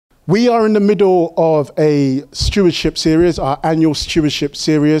We are in the middle of a stewardship series, our annual stewardship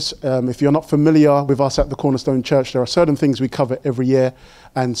series. If you're not familiar with us at the Cornerstone Church, there are certain things we cover every year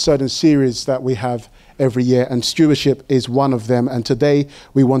and certain series that we have every year, and stewardship is one of them. And today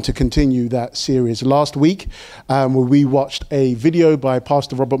we want to continue that series. Last week, we watched a video by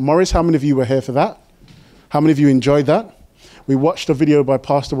Pastor Robert Morris. How many of you were here for that? How many of you enjoyed that? We watched a video by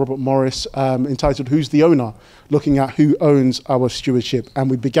Pastor Robert Morris entitled "Who's the Owner?", looking at who owns our stewardship. And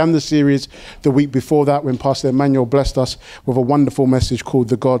we began the series the week before that when Pastor Emmanuel blessed us with a wonderful message called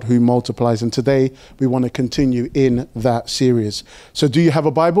 "The God Who Multiplies." And today we want to continue in that series. So do you have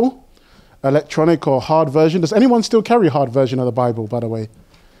a Bible? Electronic or hard version? Does anyone still carry a hard version of the Bible, by the way?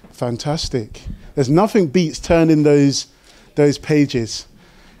 Fantastic. There's nothing beats turning those pages.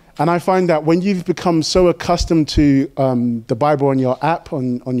 And I find that when you've become so accustomed to the Bible on your app,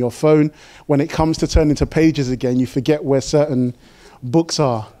 on your phone, when it comes to turning to pages again, you forget where certain books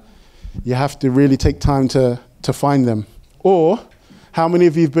are. You have to really take time to find them. Or, how many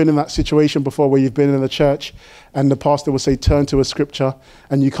of you have been in that situation before where you've been in a church and the pastor will say, turn to a scripture,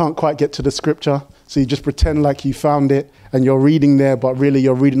 and you can't quite get to the scripture, so you just pretend like you found it and you're reading there, but really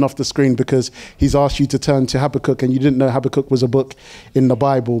you're reading off the screen because he's asked you to turn to Habakkuk and you didn't know Habakkuk was a book in the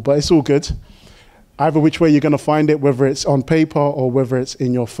Bible. But it's all good. Either which way you're going to find it, whether it's on paper or whether it's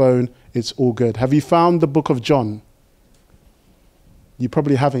in your phone, it's all good. Have you found the book of John? You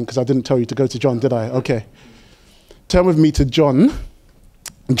probably haven't, because I didn't tell you to go to John, did I? Okay. Turn with me to John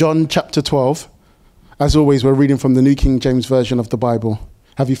chapter 12. As always, we're reading from the New King James Version of the Bible.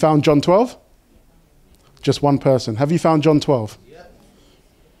 Have you found John 12? Just one person. Have you found John 12? Yep.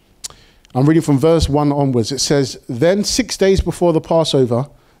 I'm reading from verse 1 onwards. It says, "Then 6 days before the Passover,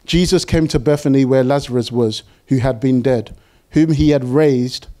 Jesus came to Bethany where Lazarus was, who had been dead, whom he had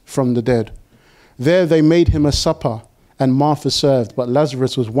raised from the dead. There they made him a supper, and Martha served, but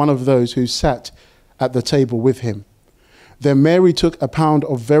Lazarus was one of those who sat at the table with him. Then Mary took a pound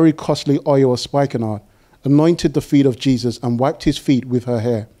of very costly oil of spikenard, anointed the feet of Jesus, and wiped his feet with her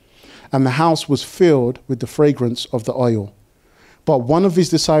hair. And the house was filled with the fragrance of the oil. But one of his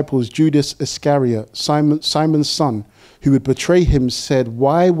disciples, Judas Iscariot, Simon's son, who would betray him, said,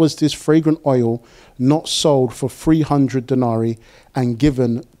 'Why was this fragrant oil not sold for 300 denarii and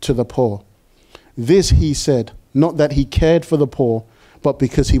given to the poor?' This he said, not that he cared for the poor, but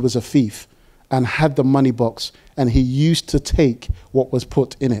because he was a thief and had the money box, and he used to take what was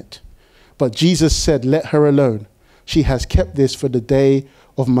put in it. But Jesus said, 'Let her alone. She has kept this for the day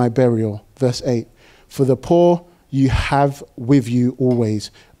of my burial.'" Verse 8, "For the poor you have with you always,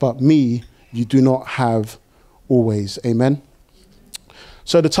 but me you do not have always." Amen.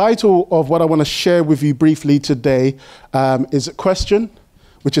 So the title of what I want to share with you briefly today is a question,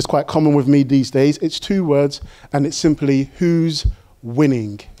 which is quite common with me these days. It's two words, and it's simply, who's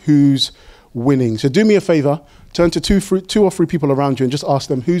winning? Who's winning? So do me a favor, turn to two or three people around you and just ask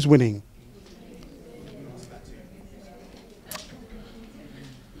them, who's winning?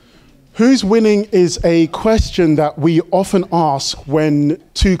 Who's winning is a question that we often ask when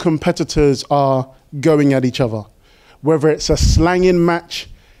two competitors are going at each other. Whether it's a slanging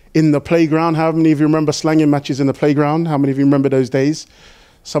match in the playground. How many of you remember slanging matches in the playground? How many of you remember those days?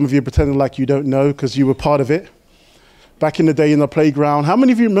 Some of you pretending like you don't know because you were part of it. Back in the day in the playground. How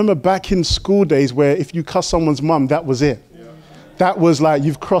many of you remember back in school days where if you cuss someone's mum, that was it? Yeah. That was like,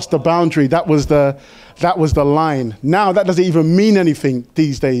 you've crossed the boundary. That was the line. Now that doesn't even mean anything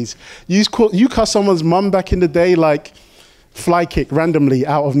these days. You cuss someone's mum back in the day like fly kick randomly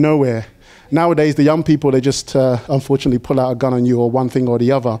out of nowhere. Nowadays, the young people, they just unfortunately pull out a gun on you or one thing or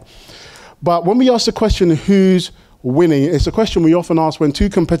the other. But when we ask the question, who's winning, it's a question we often ask when two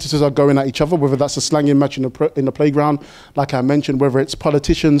competitors are going at each other, whether that's a slanging match in the playground, like I mentioned, whether it's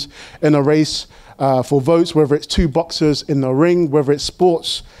politicians in a race for votes, whether it's two boxers in the ring, whether it's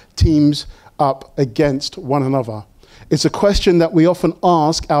sports teams up against one another. It's a question that we often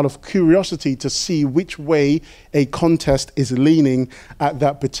ask out of curiosity to see which way a contest is leaning at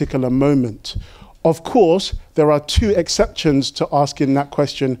that particular moment. Of course, there are two exceptions to asking that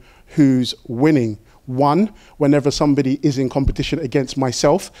question, who's winning. One, whenever somebody is in competition against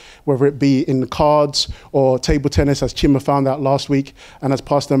myself, whether it be in cards or table tennis, as Chima found out last week, and as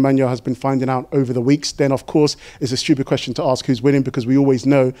Pastor Emmanuel has been finding out over the weeks, then of course it's a stupid question to ask who's winning, because we always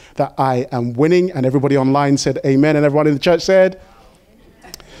know that I am winning, and everybody online said amen, and everyone in the church said,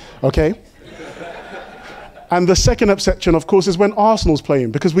 okay. And the second exception, of course, is when Arsenal's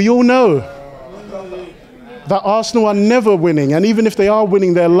playing, because we all know that Arsenal are never winning, and even if they are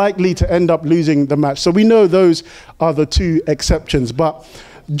winning, they're likely to end up losing the match. So we know those are the two exceptions. But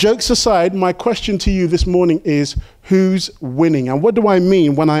Jokes aside, my question to you this morning is, who's winning? And what do I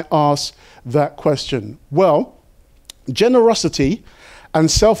mean when I ask that question? Well, generosity and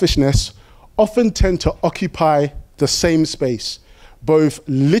selfishness often tend to occupy the same space, both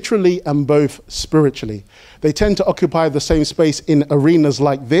literally and both spiritually. They tend to occupy the same space in arenas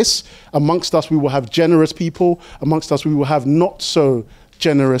like this. Amongst us, we will have generous people. Amongst us, we will have not so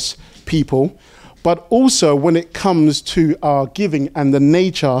generous people. But also when it comes to our giving and the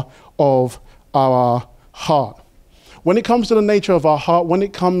nature of our heart. When it comes to the nature of our heart, when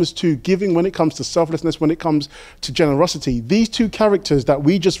it comes to giving, when it comes to selflessness, when it comes to generosity, these two characters that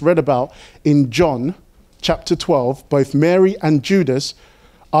we just read about in John chapter 12, both Mary and Judas,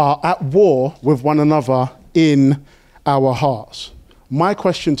 are at war with one another in our hearts. My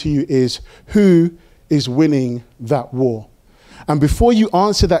question to you is, who is winning that war? And before you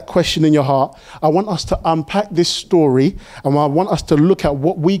answer that question in your heart, I want us to unpack this story, and I want us to look at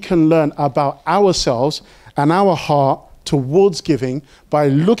what we can learn about ourselves and our heart towards giving by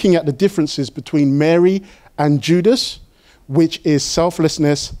looking at the differences between Mary and Judas, which is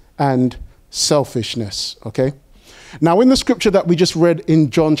selflessness and selfishness, okay? Now, in the scripture that we just read in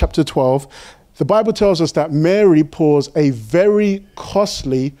John chapter 12, the Bible tells us that Mary pours a very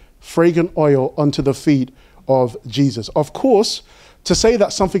costly fragrant oil onto the feet of Jesus. Of course, to say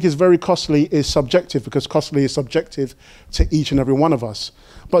that something is very costly is subjective, because costly is subjective to each and every one of us.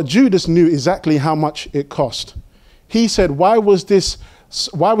 But Judas knew exactly how much it cost. He said, why was this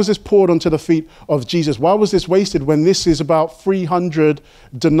poured onto the feet of Jesus? Why was this wasted when this is about 300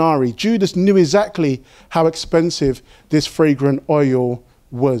 denarii? Judas knew exactly how expensive this fragrant oil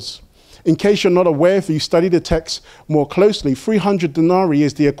was. In case you're not aware, if you study the text more closely, 300 denarii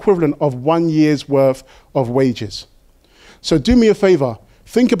is the equivalent of 1 year's worth of wages. So do me a favor,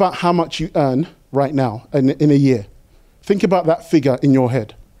 think about how much you earn right now in a year. Think about that figure in your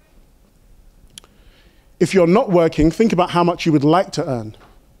head. If you're not working, think about how much you would like to earn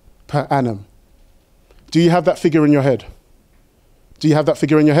per annum. Do you have that figure in your head? Do you have that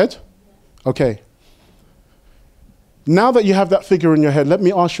figure in your head? Okay. Now that you have that figure in your head, let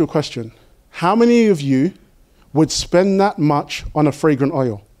me ask you a question. How many of you would spend that much on a fragrant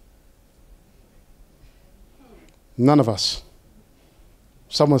oil? None of us.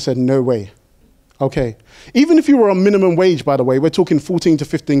 Someone said, no way. Okay. Even if you were on minimum wage, by the way, we're talking 14 to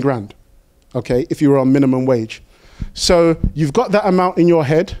 15 grand. Okay, if you were on minimum wage. So you've got that amount in your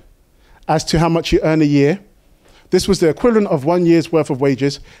head as to how much you earn a year. This was the equivalent of 1 year's worth of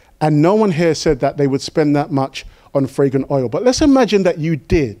wages, and no one here said that they would spend that much on fragrant oil. But let's imagine that you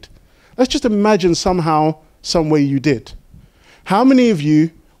did. Let's just imagine somehow, some way you did. How many of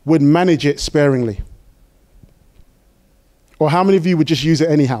you would manage it sparingly? Or how many of you would just use it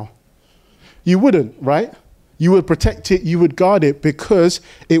anyhow? You wouldn't, right? You would protect it, you would guard it because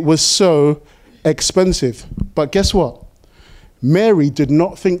it was so expensive. But guess what? Mary did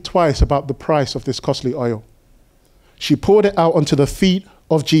not think twice about the price of this costly oil. She poured it out onto the feet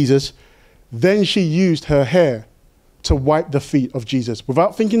of Jesus. Then she used her hair to wipe the feet of Jesus.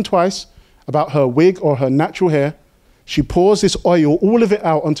 Without thinking twice about her wig or her natural hair, she pours this oil, all of it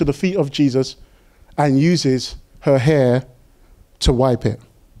out onto the feet of Jesus, and uses her hair to wipe it.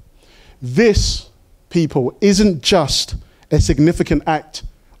 This, people, isn't just a significant act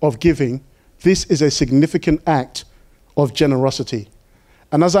of giving. This is a significant act of generosity.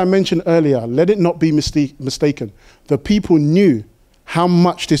 And as I mentioned earlier, let it not be mistaken. The people knew how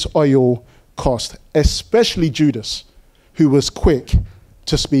much this oil cost, especially Judas, who was quick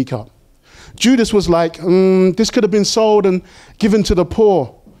to speak up. Judas was like, this could have been sold and given to the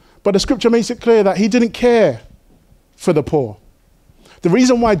poor. But the scripture makes it clear that he didn't care for the poor. The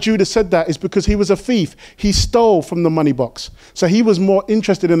reason why Judas said that is because he was a thief. He stole from the money box. So he was more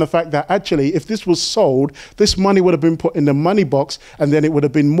interested in the fact that actually, if this was sold, this money would have been put in the money box, and then it would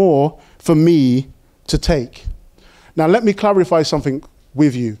have been more for me to take. Now, let me clarify something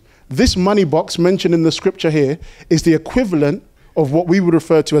with you. This money box mentioned in the scripture here is the equivalent of what we would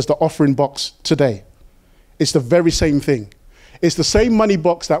refer to as the offering box today. It's the very same thing. It's the same money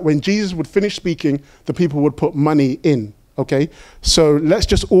box that when Jesus would finish speaking, the people would put money in. Okay, so let's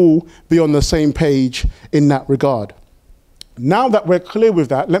just all be on the same page in that regard. Now that we're clear with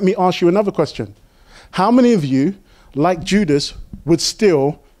that, let me ask you another question. How many of you, like Judas, would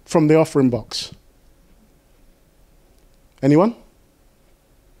steal from the offering box? Anyone?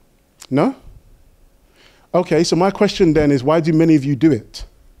 No? Okay, so my question then is, why do many of you do it?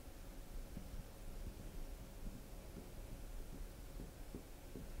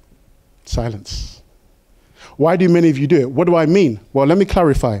 Silence. Why do many of you do it? What do I mean? Well, let me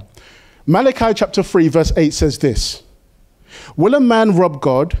clarify. Malachi chapter 3 verse 8 says this: Will a man rob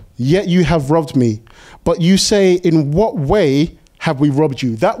God? Yet you have robbed me. But you say, in what way have we robbed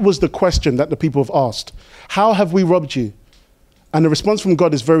you? That was the question that the people have asked. How have we robbed you? And the response from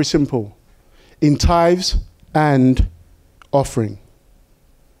God is very simple. In tithes and offering.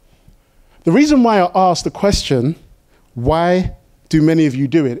 The reason why I asked the question, why do many of you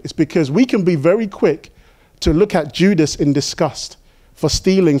do it? It's because we can be very quick to look at Judas in disgust for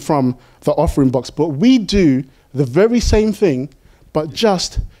stealing from the offering box. But we do the very same thing, but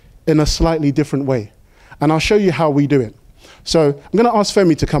just in a slightly different way. And I'll show you how we do it. So I'm going to ask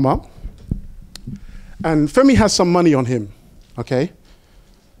Femi to come up. And Femi has some money on him, okay?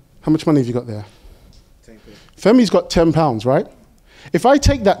 How much money have you got there? Femi's got £10, right? If I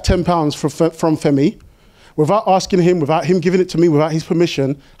take that £10 from Femi, without asking him, without him giving it to me, without his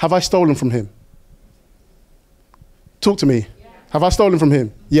permission, have I stolen from him? Talk to me. Yeah. Have I stolen from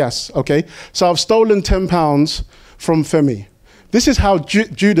him? Yes, okay. So I've stolen £10 from Femi. This is how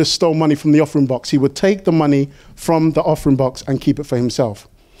Judas stole money from the offering box. He would take the money from the offering box and keep it for himself.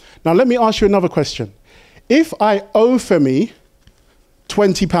 Now let me ask you another question. If I owe Femi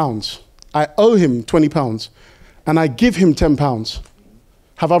 £20, I owe him £20, and I give him £10,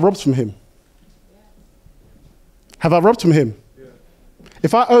 have I robbed from him? Have I robbed from him? Yeah.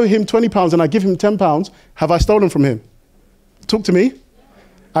 If I owe him £20 and I give him £10, have I stolen from him? Talk to me.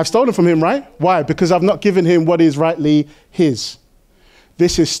 I've stolen from him, right? Why? Because I've not given him what is rightly his.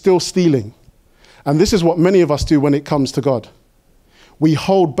 This is still stealing. And this is what many of us do when it comes to God. We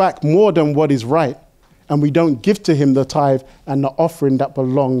hold back more than what is right, and we don't give to him the tithe and the offering that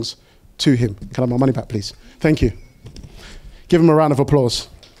belongs to him. Can I have my money back, please? Thank you. Give him a round of applause.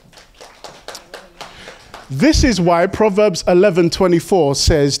 This is why Proverbs 11:24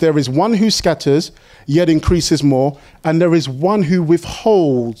 says, there is one who scatters, yet increases more, and there is one who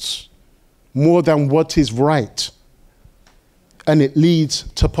withholds more than what is right, and it leads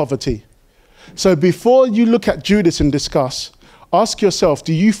to poverty. So before you look at Judas and discuss, ask yourself,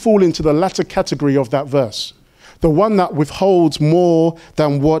 do you fall into the latter category of that verse? The one that withholds more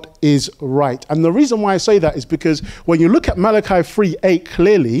than what is right. And the reason why I say that is because when you look at Malachi 3:8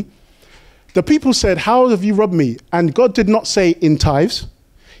 clearly, the people said, how have you robbed me? And God did not say in tithes.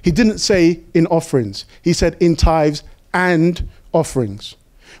 He didn't say in offerings. He said in tithes and offerings,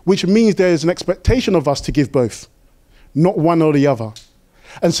 which means there is an expectation of us to give both, not one or the other.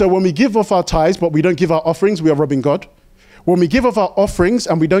 And so when we give off our tithes, but we don't give our offerings, we are robbing God. When we give off our offerings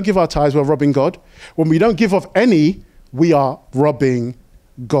and we don't give our tithes, we're robbing God. When we don't give off any, we are robbing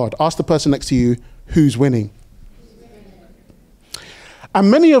God. Ask the person next to you, who's winning? And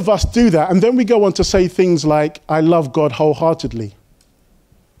many of us do that, and then we go on to say things like, I love God wholeheartedly.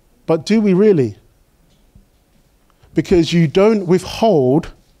 But do we really? Because you don't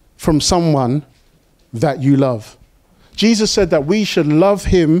withhold from someone that you love. Jesus said that we should love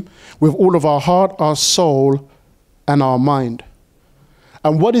him with all of our heart, our soul, and our mind.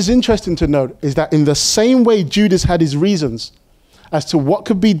 And what is interesting to note is that in the same way Judas had his reasons as to what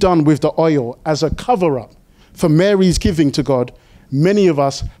could be done with the oil as a cover-up for Mary's giving to God, many of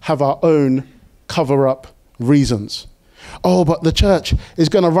us have our own cover-up reasons. Oh, but the church is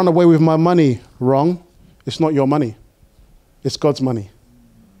going to run away with my money. Wrong. It's not your money. It's God's money.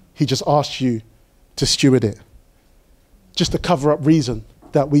 He just asked you to steward it. Just a cover-up reason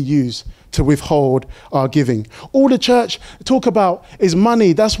that we use to withhold our giving. All the church talk about is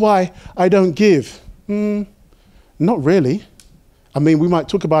money. That's why I don't give. Not really. I mean, we might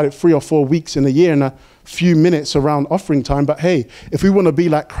talk about it 3 or 4 weeks in a year and a few minutes around offering time. But hey, if we want to be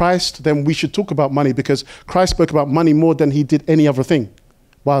like Christ, then we should talk about money, because Christ spoke about money more than he did any other thing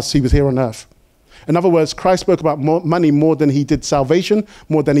whilst he was here on earth. In other words, Christ spoke about money more than he did salvation,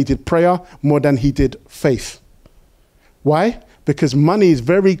 more than he did prayer, more than he did faith. Why? Because money is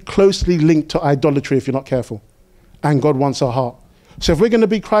very closely linked to idolatry if you're not careful. And God wants our heart. So if we're going to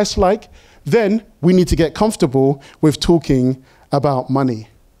be Christ-like, then we need to get comfortable with talking about money.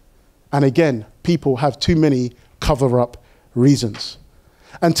 And again, people have too many cover-up reasons.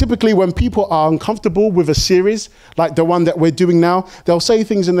 And typically when people are uncomfortable with a series like the one that we're doing now, they'll say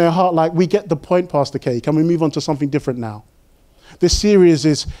things in their heart like, we get the point, Pastor K. Can we move on to something different now? This series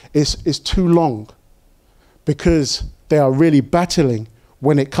is too long, because they are really battling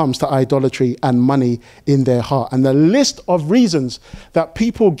when it comes to idolatry and money in their heart. And the list of reasons that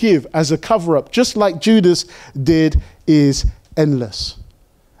people give as a cover-up, just like Judas did, is endless.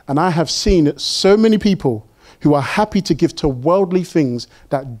 And I have seen so many people who are happy to give to worldly things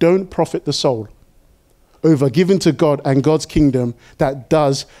that don't profit the soul over giving to God and God's kingdom that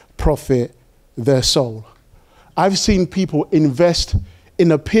does profit their soul. I've seen people invest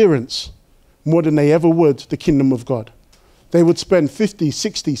in appearance more than they ever would the kingdom of God. They would spend 50,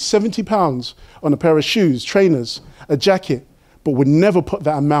 60, 70 pounds on a pair of shoes, trainers, a jacket, but would never put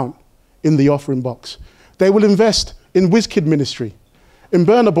that amount in the offering box. They will invest in WizKid ministry, in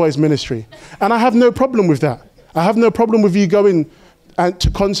Burna Boy's ministry. And I have no problem with that. I have no problem with you going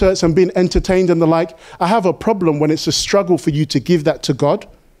to concerts and being entertained and the like. I have a problem when it's a struggle for you to give that to God,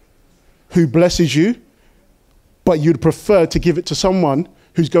 who blesses you, but you'd prefer to give it to someone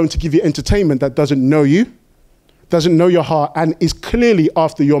who's going to give you entertainment that doesn't know you, doesn't know your heart, and is clearly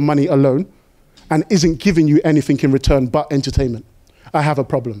after your money alone, and isn't giving you anything in return but entertainment. I have a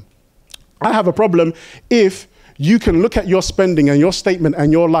problem. I have a problem if you can look at your spending and your statement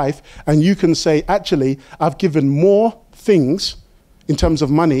and your life, and you can say, actually, I've given more things in terms of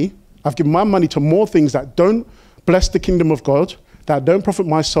money. I've given my money to more things that don't bless the kingdom of God, that don't profit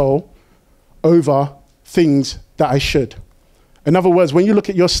my soul, over things that I should. In other words, when you look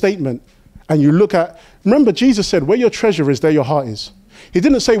at your statement and you look at, remember Jesus said, where your treasure is, there your heart is. He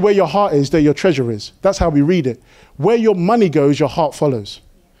didn't say where your heart is, there your treasure is. That's how we read it. Where your money goes, your heart follows.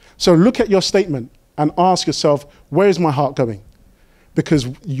 So look at your statement and ask yourself, where is my heart going? Because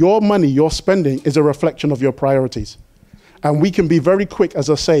your money, your spending is a reflection of your priorities. And we can be very quick, as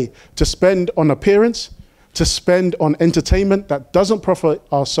I say, to spend on appearance, to spend on entertainment that doesn't profit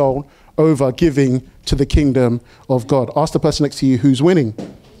our soul, over giving to the kingdom of God. Ask the person next to you who's winning.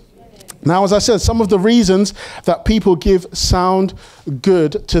 Now, as I said, some of the reasons that people give sound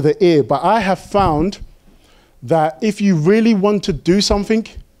good to the ear, but I have found that if you really want to do something,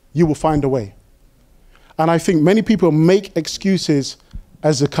 you will find a way. And I think many people make excuses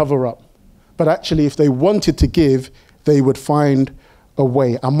as a cover-up, but actually if they wanted to give, they would find a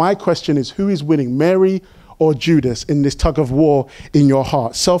way. And my question is, who is winning, Mary or Judas, in this tug of war in your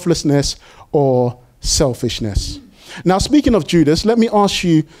heart? Selflessness or selfishness? Now, speaking of Judas, let me ask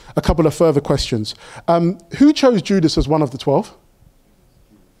you a couple of further questions. Who chose Judas as one of the 12?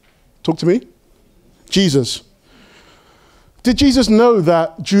 Talk to me. Jesus. Did Jesus know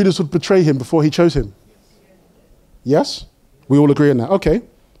that Judas would betray him before he chose him? Yes? We all agree on that. Okay.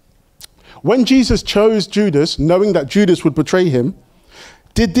 When Jesus chose Judas, knowing that Judas would betray him,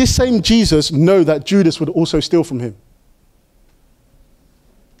 did this same Jesus know that Judas would also steal from him?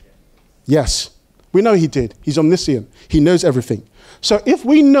 Yes. We know he did. He's omniscient. He knows everything. So if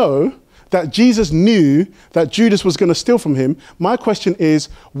we know that Jesus knew that Judas was going to steal from him, my question is,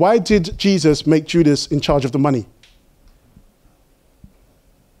 why did Jesus make Judas in charge of the money?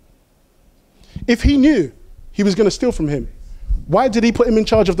 If he knew he was going to steal from him, why did he put him in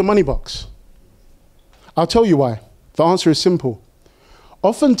charge of the money box? I'll tell you why. The answer is simple.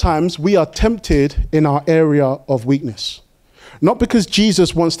 Oftentimes, we are tempted in our area of weakness. Not because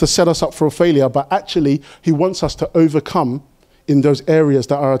Jesus wants to set us up for a failure, but actually, he wants us to overcome in those areas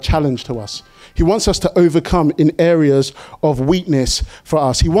that are a challenge to us. He wants us to overcome in areas of weakness for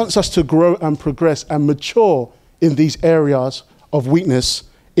us. He wants us to grow and progress and mature in these areas of weakness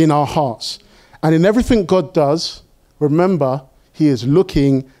in our hearts. And in everything God does, remember, he is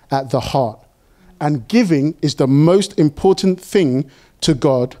looking at the heart. And giving is the most important thing to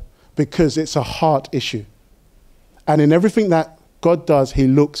God because it's a heart issue. And in everything that God does, he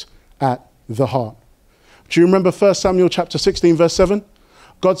looks at the heart. Do you remember 1 Samuel chapter 16, verse 7?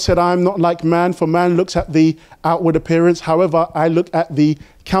 God said, I am not like man, for man looks at the outward appearance. However, I look at the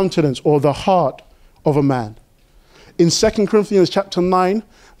countenance or the heart of a man. In 2 Corinthians chapter 9,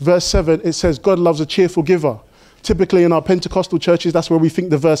 verse 7, it says, God loves a cheerful giver. Typically in our Pentecostal churches, that's where we think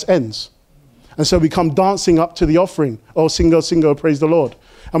the verse ends. And so we come dancing up to the offering. Oh, sing, oh, praise the Lord.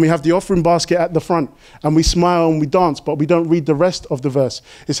 And we have the offering basket at the front. And we smile and we dance, but we don't read the rest of the verse.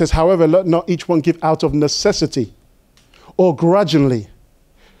 It says, however, let not each one give out of necessity or grudgingly.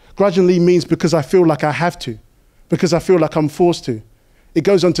 Grudgingly means because I feel like I have to, because I feel like I'm forced to. It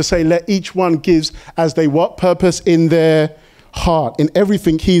goes on to say, let each one gives as they what? Purpose in their heart. In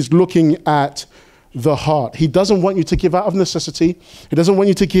everything, he's looking at the heart. He doesn't want you to give out of necessity. He doesn't want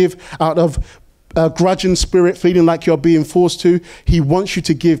you to give out of a grudging spirit, feeling like you're being forced to. He wants you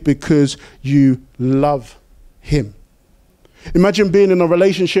to give because you love him. Imagine being in a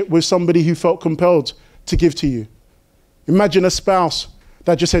relationship with somebody who felt compelled to give to you. Imagine a spouse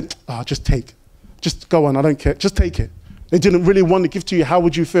that just said, just take. Just go on, I don't care. Just take it. They didn't really want to give to you. How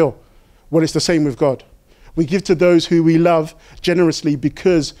would you feel? Well, it's the same with God. We give to those who we love generously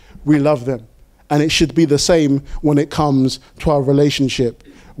because we love them. And it should be the same when it comes to our relationship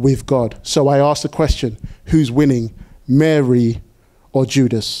with God. So I ask the question, who's winning, Mary or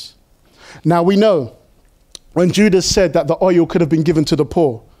Judas? Now we know when Judas said that the oil could have been given to the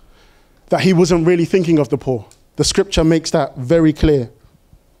poor, that he wasn't really thinking of the poor. The scripture makes that very clear.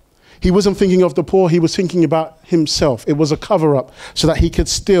 He wasn't thinking of the poor, he was thinking about himself. It was a cover-up so that he could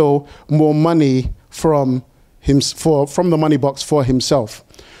steal more money from the money box for himself.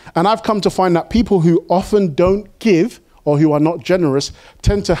 And I've come to find that people who often don't give or who are not generous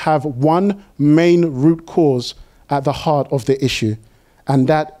tend to have one main root cause at the heart of the issue, and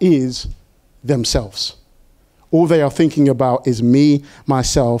that is themselves. All they are thinking about is me,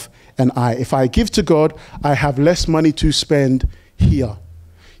 myself, and I. If I give to God, I have less money to spend here.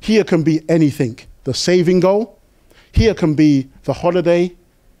 Here can be anything. The saving goal. Here can be the holiday.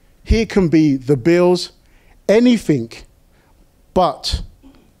 Here can be the bills. Anything but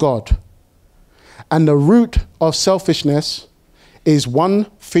God. And the root of selfishness is one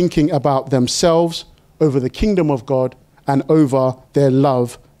thinking about themselves over the kingdom of God and over their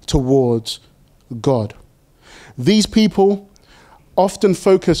love towards God. These people often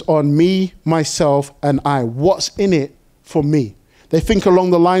focus on me, myself, and I. What's in it for me? They think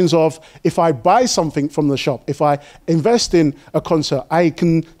along the lines of, if I buy something from the shop, if I invest in a concert, I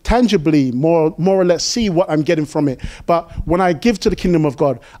can tangibly, more or less, see what I'm getting from it. But when I give to the kingdom of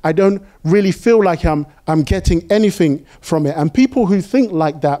God, I don't really feel like I'm getting anything from it. And people who think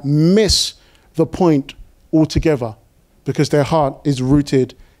like that miss the point altogether because their heart is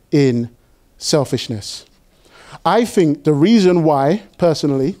rooted in selfishness. I think the reason why,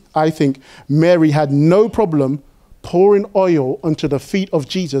 personally, I think Mary had no problem pouring oil onto the feet of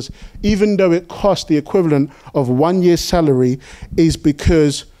Jesus, even though it cost the equivalent of 1 year's salary, is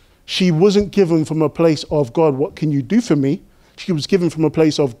because she wasn't given from a place of, God, what can you do for me? She was given from a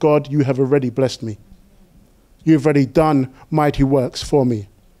place of, God, you have already blessed me. You've already done mighty works for me.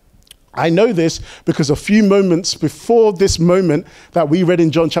 I know this because a few moments before this moment that we read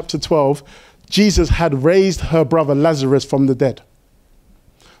in John chapter 12, Jesus had raised her brother Lazarus from the dead.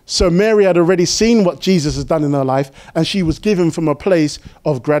 So Mary had already seen what Jesus has done in her life, and she was given from a place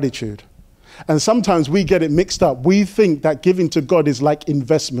of gratitude. And sometimes we get it mixed up. We think that giving to God is like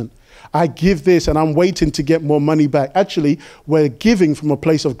investment. I give this and I'm waiting to get more money back. Actually, we're giving from a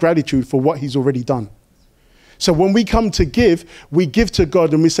place of gratitude for what he's already done. So when we come to give, we give to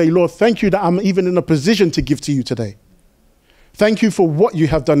God and we say, Lord, thank you that I'm even in a position to give to you today. Thank you for what you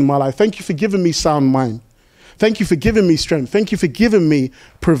have done in my life. Thank you for giving me sound mind. Thank you for giving me strength. Thank you for giving me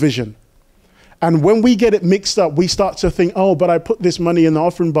provision. And when we get it mixed up, we start to think, oh, but I put this money in the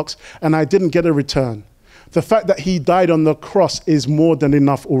offering box and I didn't get a return. The fact that he died on the cross is more than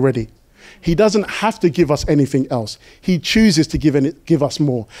enough already. He doesn't have to give us anything else. He chooses to give us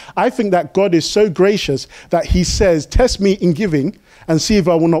more. I think that God is so gracious that he says, test me in giving and see if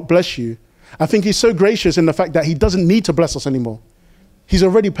I will not bless you. I think he's so gracious in the fact that he doesn't need to bless us anymore. He's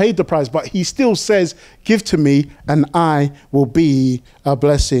already paid the price, but he still says, give to me and I will be a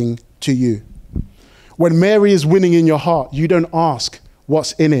blessing to you. When Mary is winning in your heart, you don't ask,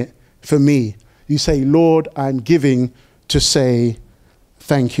 what's in it for me? You say, Lord, I'm giving to say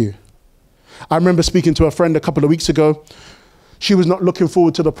thank you. I remember speaking to a friend a couple of weeks ago. She was not looking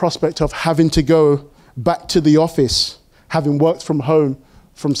forward to the prospect of having to go back to the office, having worked from home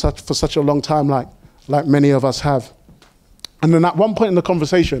for such a long time like many of us have. And then at one point in the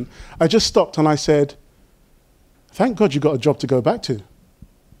conversation, I just stopped and I said, thank God you got a job to go back to.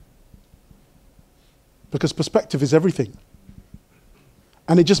 Because perspective is everything.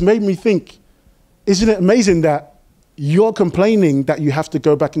 And it just made me think, isn't it amazing that you're complaining that you have to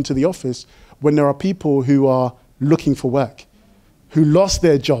go back into the office when there are people who are looking for work, who lost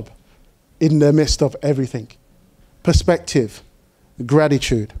their job in the midst of everything? Perspective,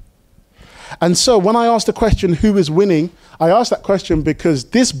 gratitude. And so when I asked the question, who is winning? I asked that question because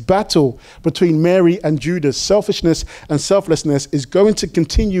this battle between Mary and Judas, selfishness and selflessness, is going to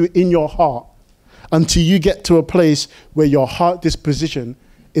continue in your heart until you get to a place where your heart disposition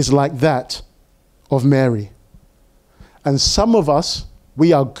is like that of Mary. And some of us,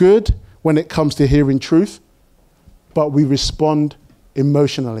 we are good when it comes to hearing truth, but we respond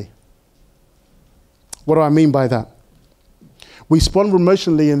emotionally. What do I mean by that? We respond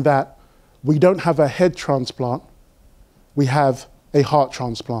emotionally in that we don't have a head transplant, we have a heart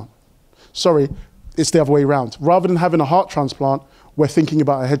transplant. Sorry, it's the other way around. Rather than having a heart transplant, we're thinking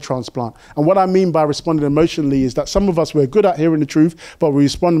about a head transplant. And what I mean by responding emotionally is that some of us, we're good at hearing the truth, but we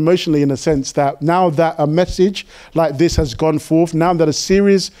respond emotionally in the sense that now that a message like this has gone forth, now that a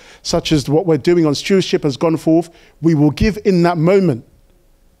series such as what we're doing on stewardship has gone forth, we will give in that moment.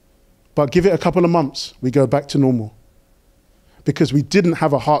 But give it a couple of months, we go back to normal. Because we didn't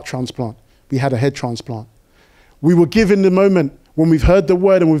have a heart transplant, we had a head transplant. We will give in the moment when we've heard the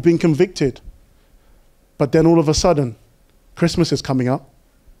word and we've been convicted. But then all of a sudden, Christmas is coming up.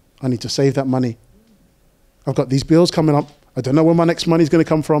 I need to save that money. I've got these bills coming up. I don't know where my next money is going to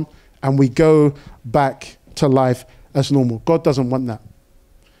come from. and we go back to life as normal. God doesn't want that.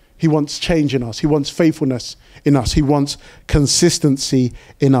 He wants change in us. He wants faithfulness in us. He wants consistency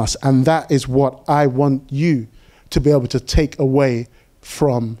in us. And that is what I want you to be able to take away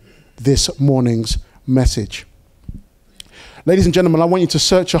from this morning's message. Ladies and gentlemen, I want you to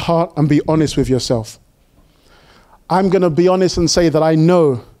search your heart and be honest with yourself. I'm going to be honest and say that I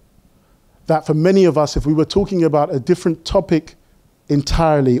know that for many of us, if we were talking about a different topic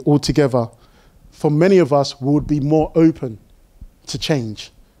entirely altogether, for many of us, we would be more open to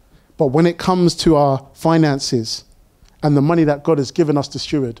change. But when it comes to our finances and the money that God has given us to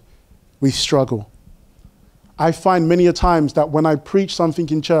steward, we struggle. I find many a times that when I preach something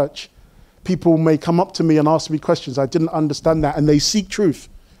in church, people may come up to me and ask me questions. I didn't understand that, and they seek truth.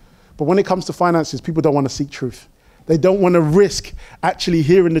 But when it comes to finances, people don't want to seek truth. They don't want to risk actually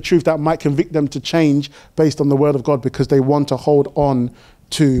hearing the truth that might convict them to change based on the word of God, because they want to hold on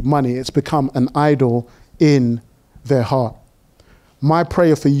to money. It's become an idol in their heart. My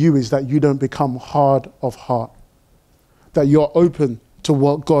prayer for you is that you don't become hard of heart, that you're open to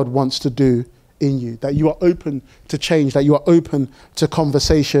what God wants to do in you, that you are open to change, that you are open to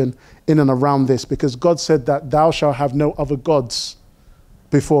conversation in and around this, because God said that thou shalt have no other gods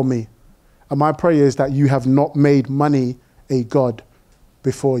before me. And my prayer is that you have not made money a god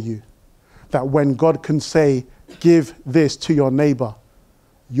before you. That when God can say, give this to your neighbor,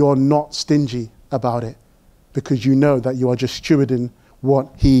 you're not stingy about it, because you know that you are just stewarding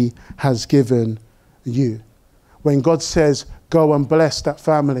what he has given you. When God says, go and bless that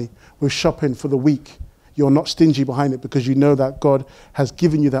family with shopping for the week, you're not stingy behind it, because you know that God has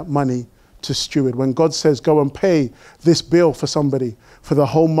given you that money to steward. When God says, go and pay this bill for somebody for the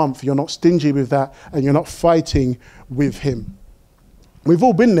whole month, you're not stingy with that, and you're not fighting with him. We've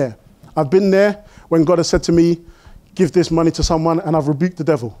all been there. I've been there when God has said to me, give this money to someone, and I've rebuked the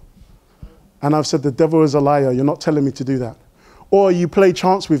devil. And I've said, the devil is a liar. You're not telling me to do that. Or you play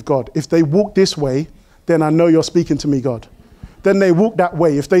chance with God. If they walk this way, then I know you're speaking to me, God. Then they walk that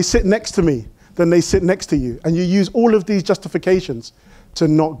way. If they sit next to me, then they sit next to you. And you use all of these justifications to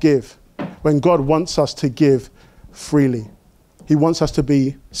not give, when God wants us to give freely. He wants us to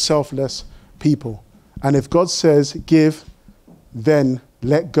be selfless people. And if God says give, then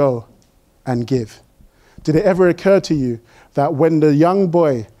let go and give. Did it ever occur to you that when the young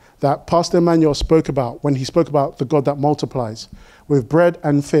boy that Pastor Emmanuel spoke about, when he spoke about the God that multiplies with bread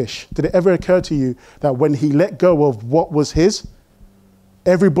and fish, did it ever occur to you that when he let go of what was his,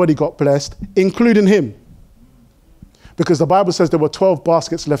 everybody got blessed, including him? Because the Bible says there were 12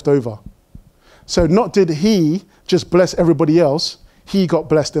 baskets left over. So not did he just bless everybody else, he got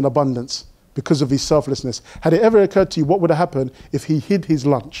blessed in abundance because of his selflessness. Had it ever occurred to you what would have happened if he hid his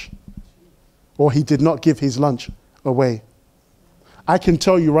lunch, or he did not give his lunch away? I can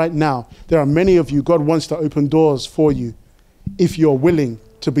tell you right now, there are many of you, God wants to open doors for you if you're willing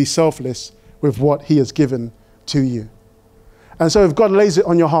to be selfless with what he has given to you. And so if God lays it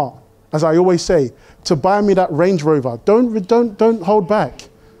on your heart, as I always say, to buy me that Range Rover, don't hold back.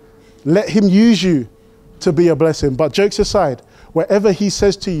 Let him use you to be a blessing. But jokes aside, wherever he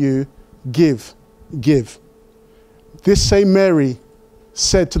says to you, give, give. This same Mary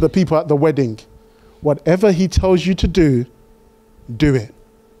said to the people at the wedding, whatever he tells you to do it.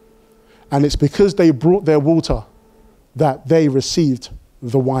 And it's because they brought their water that they received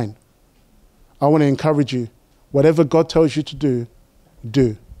the wine. I want to encourage you, whatever God tells you to do,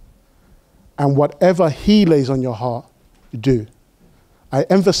 do. And whatever he lays on your heart, do. I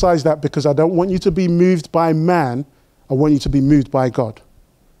emphasize that because I don't want you to be moved by man. I want you to be moved by God.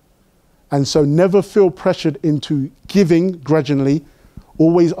 And so never feel pressured into giving grudgingly.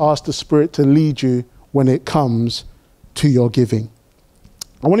 Always ask the Spirit to lead you when it comes to your giving.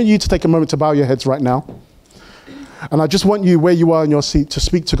 I want you to take a moment to bow your heads right now. And I just want you, where you are in your seat, to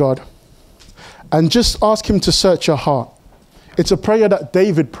speak to God and just ask him to search your heart. It's a prayer that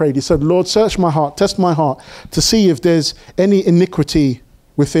David prayed. He said, Lord, search my heart, test my heart to see if there's any iniquity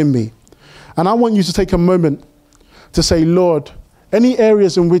within me. And I want you to take a moment to say, Lord, any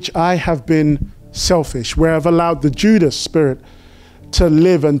areas in which I have been selfish, where I've allowed the Judas spirit to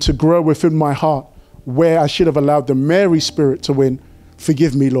live and to grow within my heart, where I should have allowed the Mary spirit to win,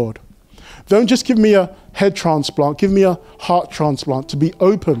 forgive me, Lord. Don't just give me a head transplant, give me a heart transplant, to be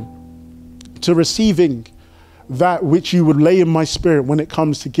open to receiving that which you would lay in my spirit when it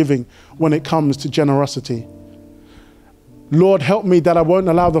comes to giving, when it comes to generosity. Lord, help me that I won't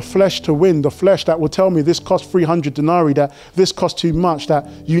allow the flesh to win, the flesh that will tell me this costs 300 denarii, that this costs too much, that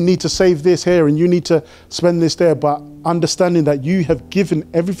you need to save this here and you need to spend this there, but understanding that you have given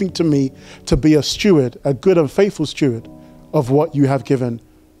everything to me to be a steward, a good and faithful steward of what you have given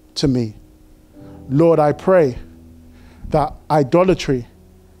to me. Lord, I pray that idolatry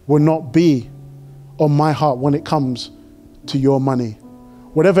will not be on my heart when it comes to your money.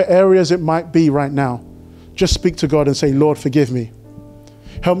 Whatever areas it might be right now, just speak to God and say, Lord, forgive me.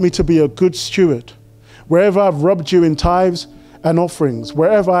 Help me to be a good steward. Wherever I've robbed you in tithes and offerings,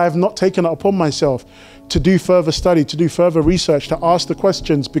 wherever I have not taken it upon myself to do further study, to do further research, to ask the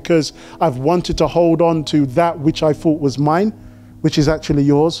questions because I've wanted to hold on to that which I thought was mine, which is actually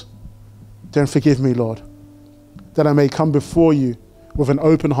yours, then forgive me, Lord, that I may come before you with an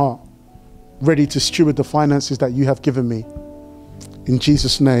open heart, ready to steward the finances that you have given me. In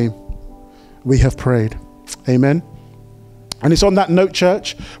Jesus' name, we have prayed. Amen. And it's on that note,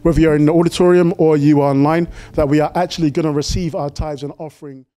 church, whether you're in the auditorium or you are online, that we are actually going to receive our tithes and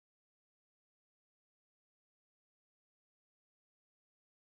offering.